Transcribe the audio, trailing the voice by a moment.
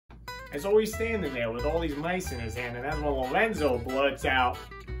And so he's standing there with all these mice in his hand, and that's when Lorenzo blurts out,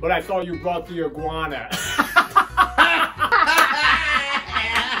 "But I thought you brought the iguana."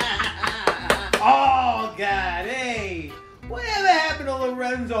 Oh, God, hey. Whatever happened to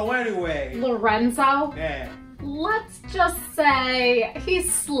Lorenzo anyway? Lorenzo? Yeah. Let's just say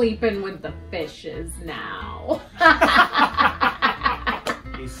he's sleeping with the fishes now.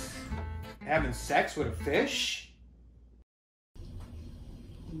 He's having sex with a fish?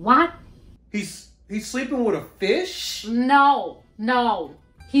 What? He's sleeping with a fish? No.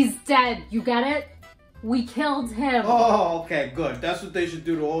 He's dead. You get it? We killed him. Oh, okay, good. That's what they should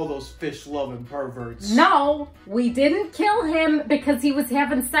do to all those fish-loving perverts. No, we didn't kill him because he was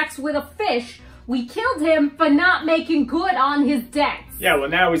having sex with a fish. We killed him for not making good on his debts. Yeah, well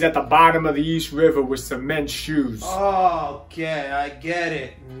now he's at the bottom of the East River with cement shoes. Okay, I get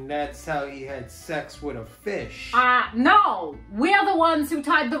it. And that's how he had sex with a fish. No. We're the ones who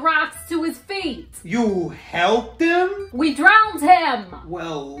tied the rocks to his feet. You helped him? We drowned him.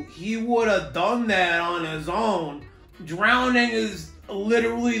 Well, he would have done that on his own. Drowning is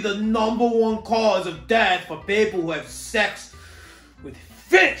literally the #1 cause of death for people who have sex with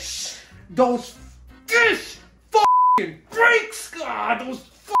fish. Those fish fucking freaks! God, those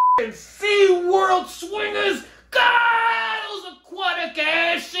fucking Sea World swingers! God, those aquatic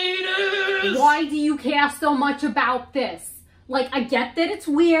ass eaters! Why do you care so much about this? Like, I get that it's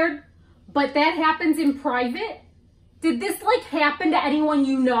weird, but that happens in private? Did this, like, happen to anyone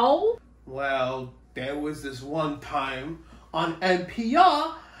you know? Well, there was this one time on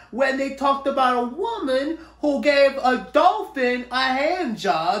NPR when they talked about a woman who gave a dolphin a hand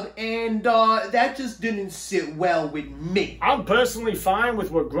job, and that just didn't sit well with me. I'm personally fine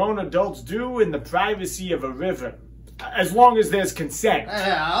with what grown adults do in the privacy of a river, as long as there's consent.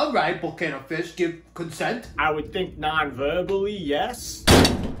 All right, but can a fish give consent? I would think non-verbally, yes.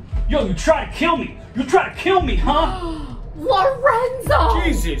 Yo, you try to kill me! You try to kill me, huh? Lorenzo!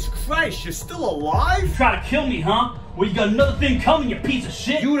 Jesus Christ, you're still alive? You try to kill me, huh? Well, you got another thing coming, you piece of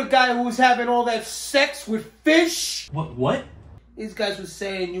shit! You the guy who was having all that sex with fish? What? These guys were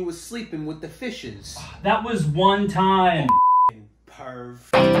saying you were sleeping with the fishes. That was one time. Perv.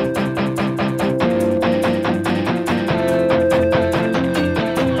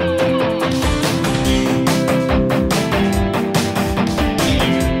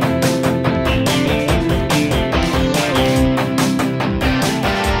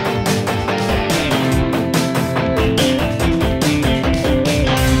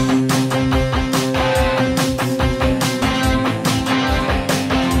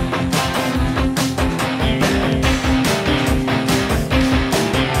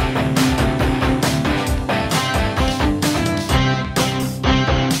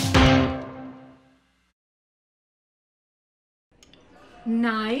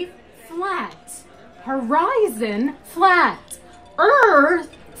 Knife flat. Horizon flat. Earth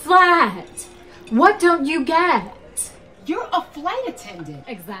flat. What don't you get? You're a flight attendant.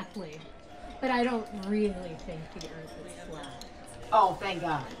 Exactly. But I don't really think the Earth is flat. Oh, thank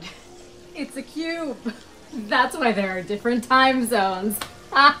God. It's a cube. That's why there are different time zones.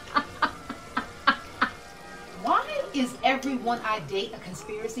 Why is everyone I date a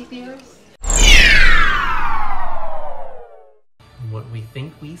conspiracy theorist? What we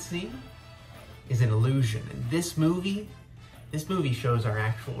think we see is an illusion. And this movie shows our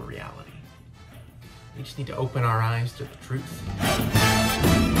actual reality. We just need to open our eyes to the truth.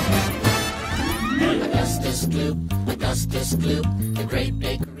 Augustus Gloop, the great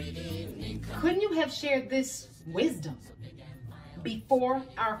bakery. Couldn't you have shared this wisdom before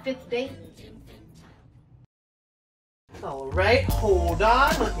our 5th date? All right, hold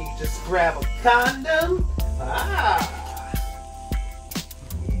on. Let me just grab a condom.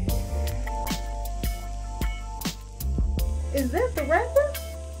 Is that the rapper?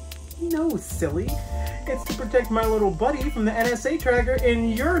 No, silly. It's to protect my little buddy from the NSA tracker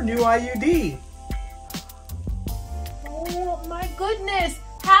in your new IUD. Oh my goodness!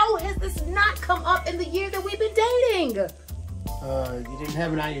 How has this not come up in the year that we've been dating? You didn't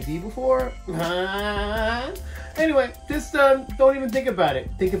have an IUD before? Anyway, just don't even think about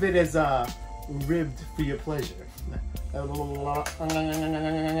it. Think of it as ribbed for your pleasure.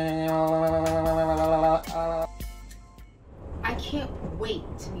 I can't wait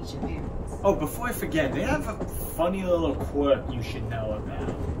to meet your parents. Oh, before I forget, they have a funny little quirk you should know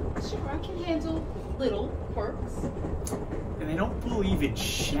about. Sure, I can handle little quirks. And they don't believe in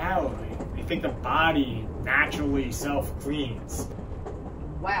showering. They think the body naturally self-cleans.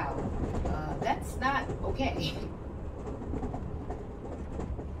 Wow, that's not okay.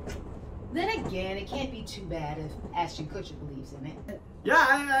 Then again, it can't be too bad if Ashton Kutcher believes in it.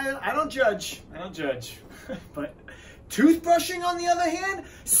 Yeah, I don't judge. I don't judge. But toothbrushing, on the other hand,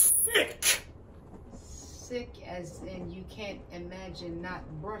 sick. Sick as in you can't imagine not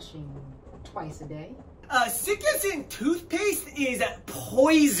brushing twice a day? Sick as in toothpaste is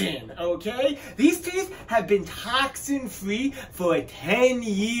poison, okay? These teeth have been toxin-free for 10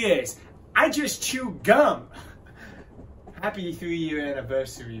 years. I just chew gum. Happy 3-year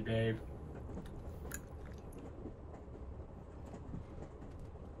anniversary, babe.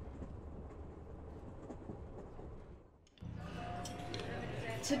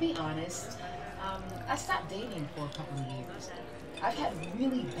 To be honest, I stopped dating for a couple of years. I've had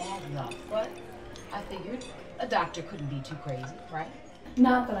really bad luck, but I figured a doctor couldn't be too crazy, right?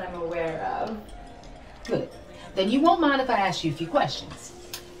 Not that I'm aware of. Good. Then you won't mind if I ask you a few questions.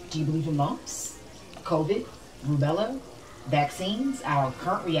 Do you believe in mumps, COVID, rubella, vaccines, our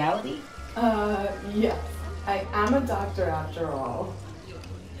current reality? Yes. I am a doctor after all.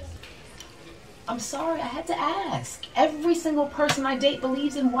 I'm sorry, I had to ask. Every single person I date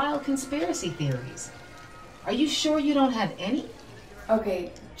believes in wild conspiracy theories. Are you sure you don't have any?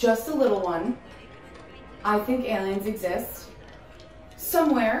 Okay, just a little one. I think aliens exist.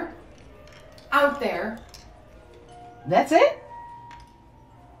 Somewhere. Out there. That's it?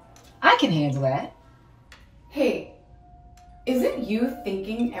 I can handle that. Hey, isn't you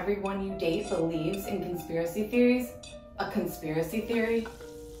thinking everyone you date believes in conspiracy theories a conspiracy theory?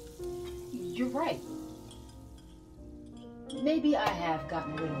 You're right. Maybe I have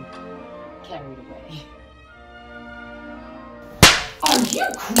gotten a little carried away. Are you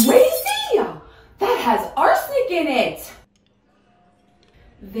crazy? That has arsenic in it!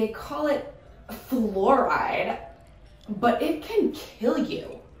 They call it fluoride, but it can kill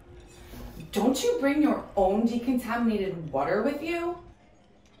you. Don't you bring your own decontaminated water with you?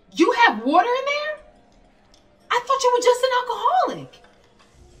 You have water in there? I thought you were just an alcoholic.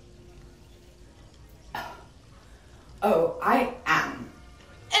 Oh, I am.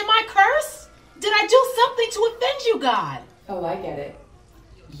 Am I cursed? Did I do something to offend you, God? Oh, I get it.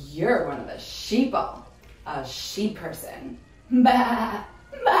 You're one of the sheeple. A sheep person. Bah,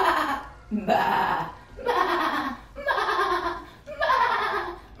 bah, bah, bah, bah, bah,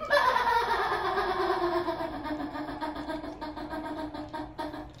 bah.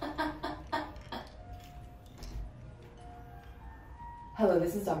 Hello,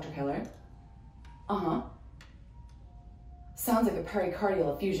 this is Dr. Keller. Uh-huh. Sounds like a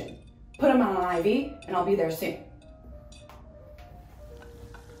pericardial effusion. Put him on an IV, and I'll be there soon.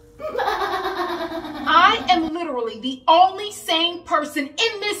 I am literally the only sane person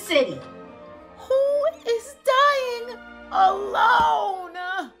in this city. Who is dying alone?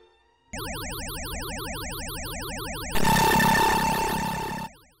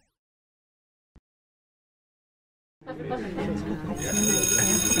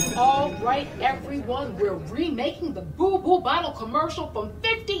 All right, everyone, we're remaking the Boo Boo Bottle commercial from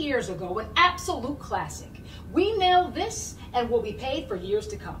 50 years ago, an absolute classic. We nailed this and will be paid for years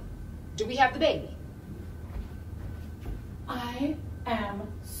to come. Do we have the baby? I am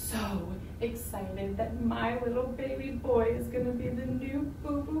so excited that my little baby boy is gonna be the new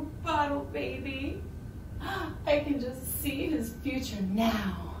Boo Boo Bottle baby. I can just see his future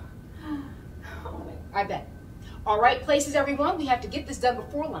now. Oh my. I bet. All right, places, everyone, we have to get this done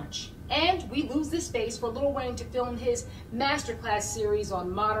before lunch. And we lose this space for Lil Wayne to film his masterclass series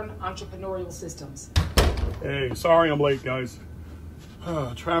on modern entrepreneurial systems. Hey, sorry I'm late, guys.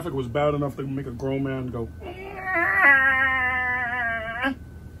 Traffic was bad enough to make a grown man go,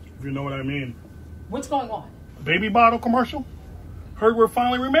 if you know what I mean. What's going on? Baby bottle commercial? Heard we're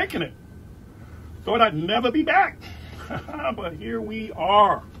finally remaking it. Thought I'd never be back. But here we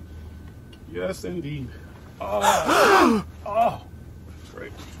are. Yes, indeed. Oh, oh,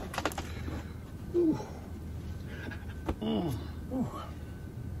 great. Ooh. Mm. Ooh.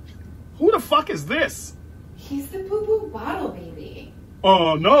 Who the fuck is this? He's the Boo Boo Bottle baby.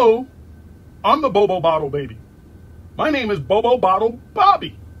 No. I'm the Bobo Bottle baby. My name is Bobo Bottle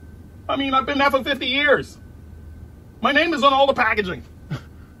Bobby. I mean, I've been there for 50 years. My name is on all the packaging.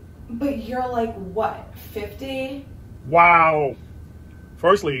 But you're like, what, 50? Wow.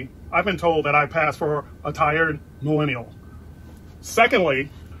 Firstly, I've been told that I pass for a tired millennial. Secondly,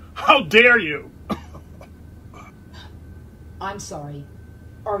 how dare you? I'm sorry.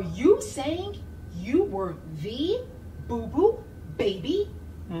 Are you saying you were the Boo Boo baby?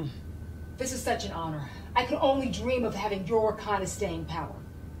 Mm. This is such an honor. I could only dream of having your kind of staying power.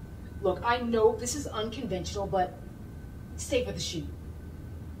 Look, I know this is unconventional, but stay for the shoot.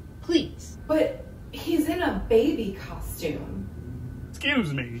 Please. But he's in a baby costume.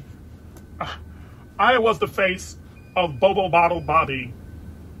 Excuse me. I was the face of Bobo Bottle Bobby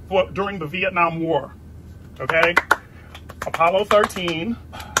during the Vietnam War. Okay? Apollo 13,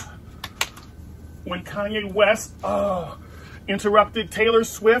 when Kanye West interrupted Taylor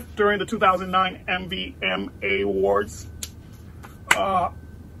Swift during the 2009 MVMA Awards.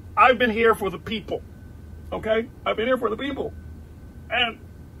 I've been here for the people. Okay? I've been here for the people. And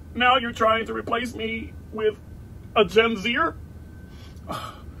now you're trying to replace me with a Gen Zer?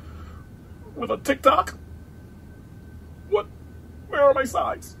 With a TikTok? What? Where are my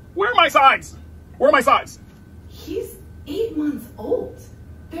sides? Where are my sides? Where are my sides? He's 8 months old.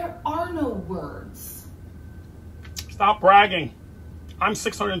 There are no words. Stop bragging. I'm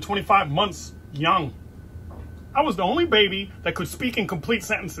 625 months young. I was the only baby that could speak in complete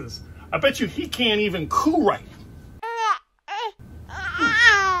sentences. I bet you he can't even coo right.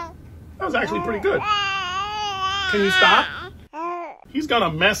 That was actually pretty good. Can you stop? He's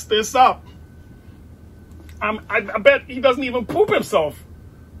gonna mess this up. I bet he doesn't even poop himself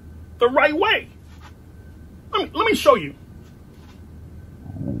the right way. Let me show you.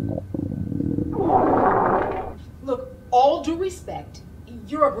 Look, all due respect,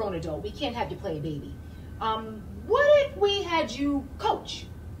 you're a grown adult. We can't have you play a baby. What if we had you coach?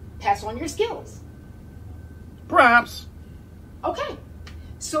 Pass on your skills. Perhaps. Okay.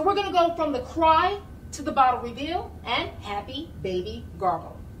 So we're gonna go from the cry to the bottle reveal and happy baby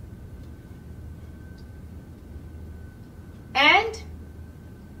gargle. And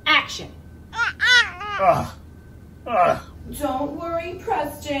action. Don't worry,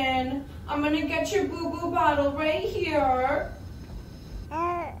 Preston. I'm gonna get your boo-boo bottle right here.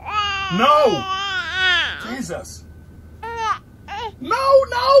 No! Jesus. No!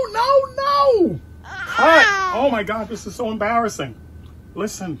 Cut! Oh my God, this is so embarrassing.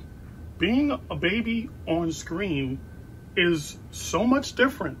 Listen, being a baby on screen is so much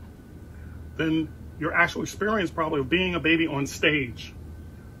different than your actual experience probably of being a baby on stage.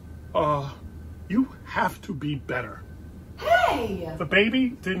 You have to be better. Hey! The baby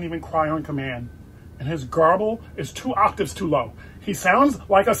didn't even cry on command, and his garble is 2 octaves too low. He sounds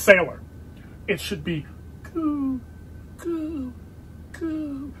like a sailor. It should be coo, coo,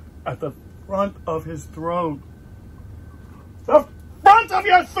 coo at the front of his throat. The front of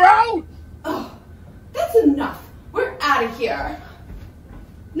your throat! Oh, that's enough. We're out of here.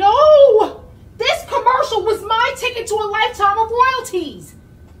 No! This commercial was my ticket to a lifetime of royalties.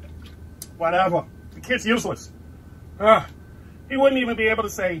 Whatever. The kid's useless. He wouldn't even be able to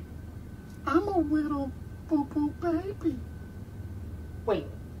say, I'm a little boo-boo baby. Wait,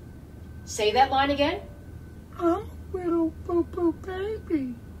 say that line again? I'm a little boo-boo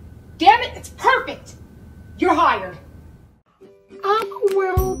baby. Damn it, it's perfect. You're hired. I'm a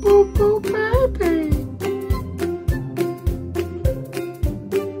little boo-boo baby.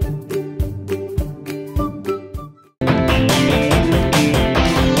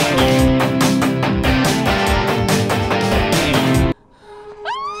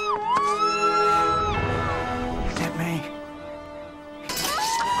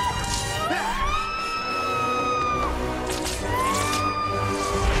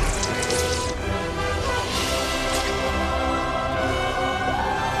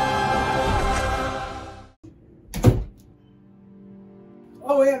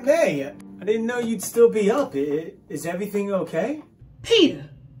 Oh, Aunt May, I didn't know you'd still be up. Is everything okay? Peter,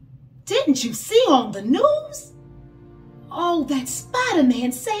 didn't you see on the news? Oh, that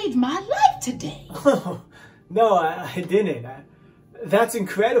Spider-Man saved my life today. Oh, no, I didn't. That's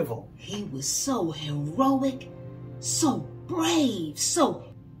incredible. He was so heroic, so brave, so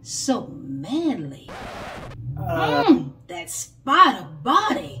manly. That spider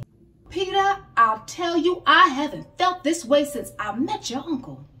body. Peter, I'll tell you, I haven't felt this way since I met your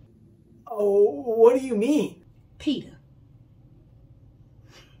uncle. Oh, what do you mean? Peter,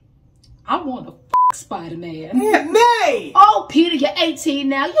 I want to Spider-Man. Aunt May! Oh, Peter, you're 18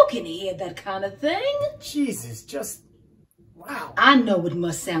 now. You can hear that kind of thing. Jesus, just... wow. I know it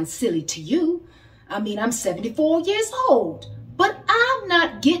must sound silly to you. I mean, I'm 74 years old. But I'm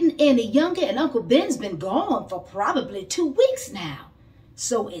not getting any younger, and Uncle Ben's been gone for probably 2 weeks now.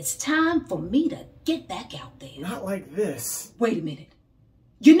 So it's time for me to get back out there. Not like this. Wait a minute.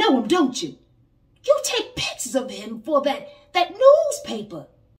 You know him, don't you? You take pictures of him for that newspaper.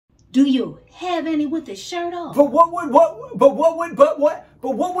 Do you have any with his shirt off? But what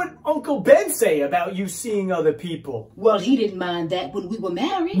would Uncle Ben say about you seeing other people? Well, he didn't mind that when we were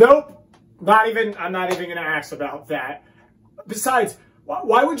married. Nope. I'm not even gonna ask about that. Besides,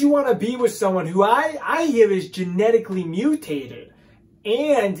 why would you want to be with someone who I hear is genetically mutated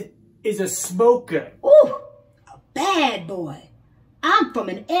and is a smoker? Ooh, a bad boy. I'm from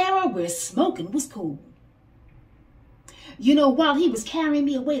an era where smoking was cool. You know, while he was carrying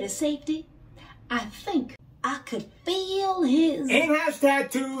me away to safety, I think I could feel his... And has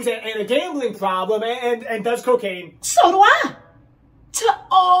tattoos and a gambling problem and does cocaine. So do I. To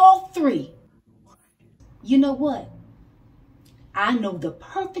all three. You know what? I know the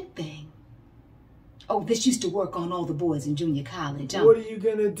perfect thing. Oh, this used to work on all the boys in junior college. What are you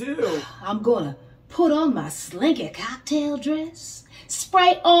gonna do? I'm gonna put on my slinky cocktail dress,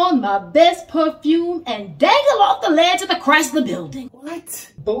 spray on my best perfume, and dangle off the ledge of the Chrysler building.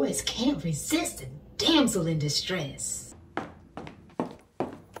 What? Boys can't resist a damsel in distress.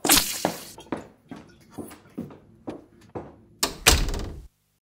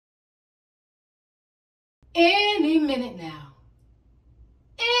 Any minute now.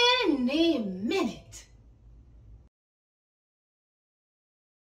 Any minute.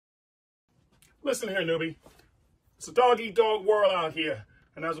 Listen here, newbie. It's a dog-eat-dog world out here.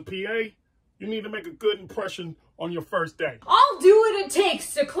 And as a PA, you need to make a good impression on your first day. I'll do what it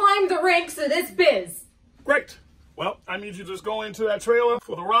takes to climb the ranks of this biz. Great. Well, I need you to just go into that trailer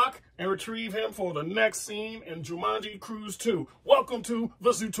for The Rock and retrieve him for the next scene in Jumanji Cruise 2. Welcome to the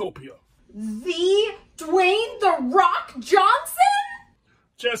Zootopia. The Dwayne The Rock Johnson?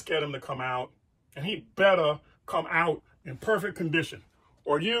 Just get him to come out, and he better come out in perfect condition,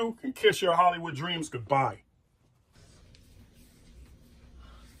 or you can kiss your Hollywood dreams goodbye.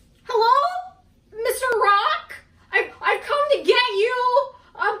 Hello? Mr. Rock? I've come to get you.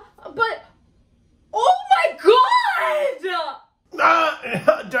 But oh my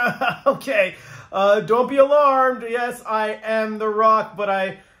God! Okay, don't be alarmed. Yes, I am The Rock, but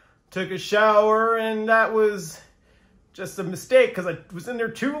I took a shower and that was just a mistake because I was in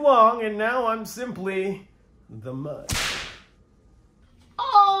there too long and now I'm simply the mud.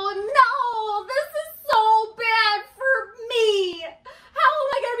 Oh no, this is so bad for me. How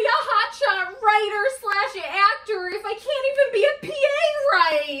am I going to be a hotshot writer / actor if I can't even be a PA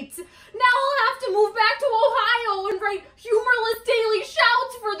right? Now I'll have to move back to Ohio and write humorless daily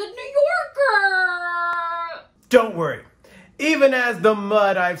shouts for the New Yorker. Don't worry. Even as the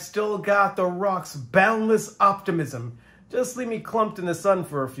mud, I've still got The Rock's boundless optimism. Just leave me clumped in the sun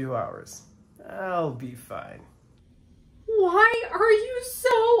for a few hours. I'll be fine. Why are you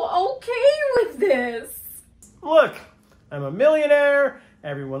so okay with this? Look, I'm a millionaire,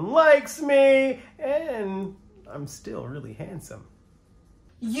 everyone likes me, and I'm still really handsome.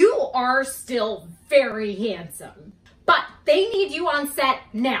 You are still very handsome, but they need you on set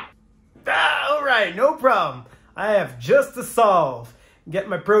now. All right, no problem. I have just to solve. Get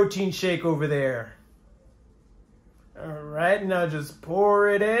my protein shake over there. All right, now just pour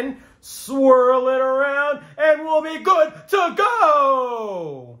it in, swirl it around, and we'll be good to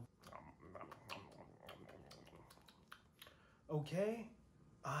go. Okay,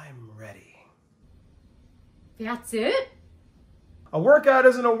 I'm ready. That's it? A workout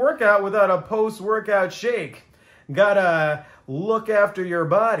isn't a workout without a post-workout shake. Gotta look after your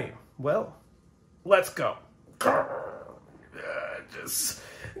body. Well, let's go. Just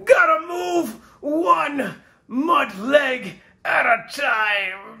gotta move one mud leg at a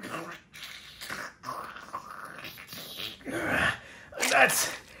time.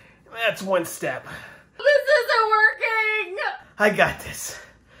 That's one step. This isn't working. I got this.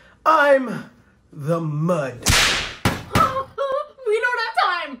 I'm the mud. We don't have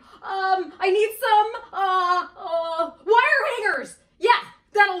time. I need some wire hangers. Yeah,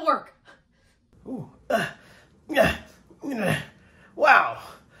 that'll work. Ooh, wow,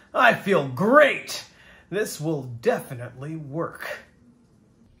 I feel great. This will definitely work.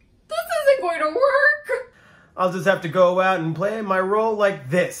 This isn't going to work. I'll just have to go out and play my role like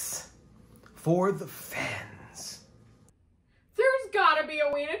this. For the fans. There's gotta be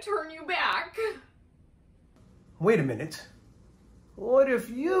a way to turn you back. Wait a minute. What if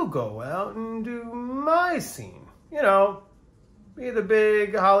you go out and do my scene? You know, be the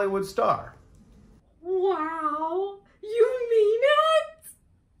big Hollywood star. Wow, you mean it?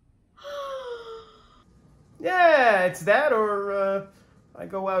 Yeah, it's that or I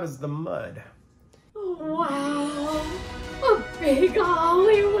go out as the mud. Wow, a big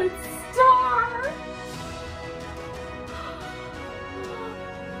Hollywood star.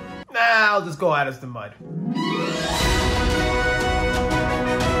 Nah, I'll just go out as the mud.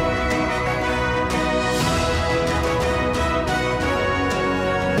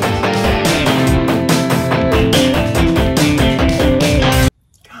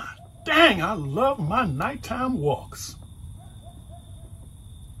 Dang, I love my nighttime walks.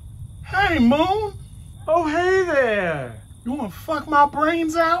 Hey, Moon. Oh, hey there. You wanna fuck my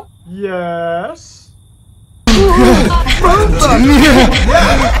brains out? Yes. Oh!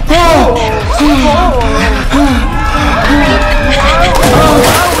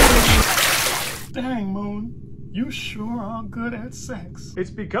 You sure are good at sex. It's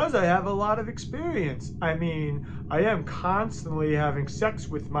because I have a lot of experience. I mean, I am constantly having sex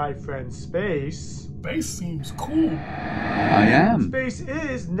with my friend Space. Space seems cool. I am. Space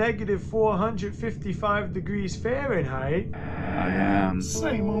is negative 455 degrees Fahrenheit. I am.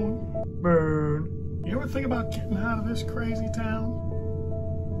 Say, Moon. Burn. You ever think about getting out of this crazy town?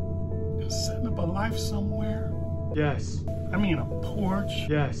 And setting up a life somewhere? Yes. I mean, a porch.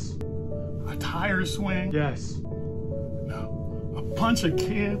 Yes. A tire swing. Yes. No, a bunch of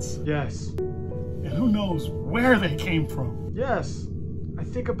kids. Yes. And who knows where they came from. Yes. I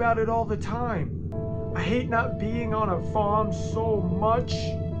think about it all the time. I hate not being on a farm so much.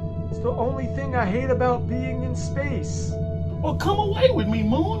 It's the only thing I hate about being in space. Well, come away with me,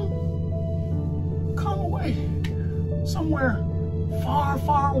 Moon. Come away. Somewhere far,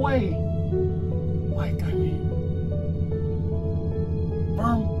 far away. Like, I mean,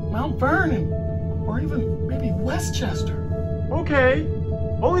 Mount Vernon, or even maybe Westchester. Okay.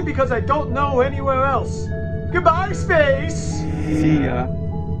 Only because I don't know anywhere else. Goodbye, Space. See ya.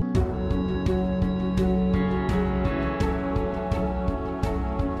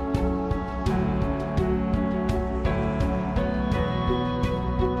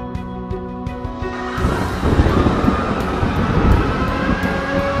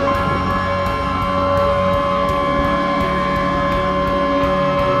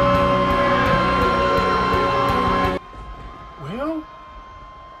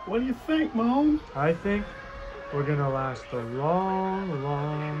 What do you think, Moon? I think we're gonna last a long,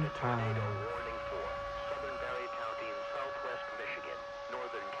 long time.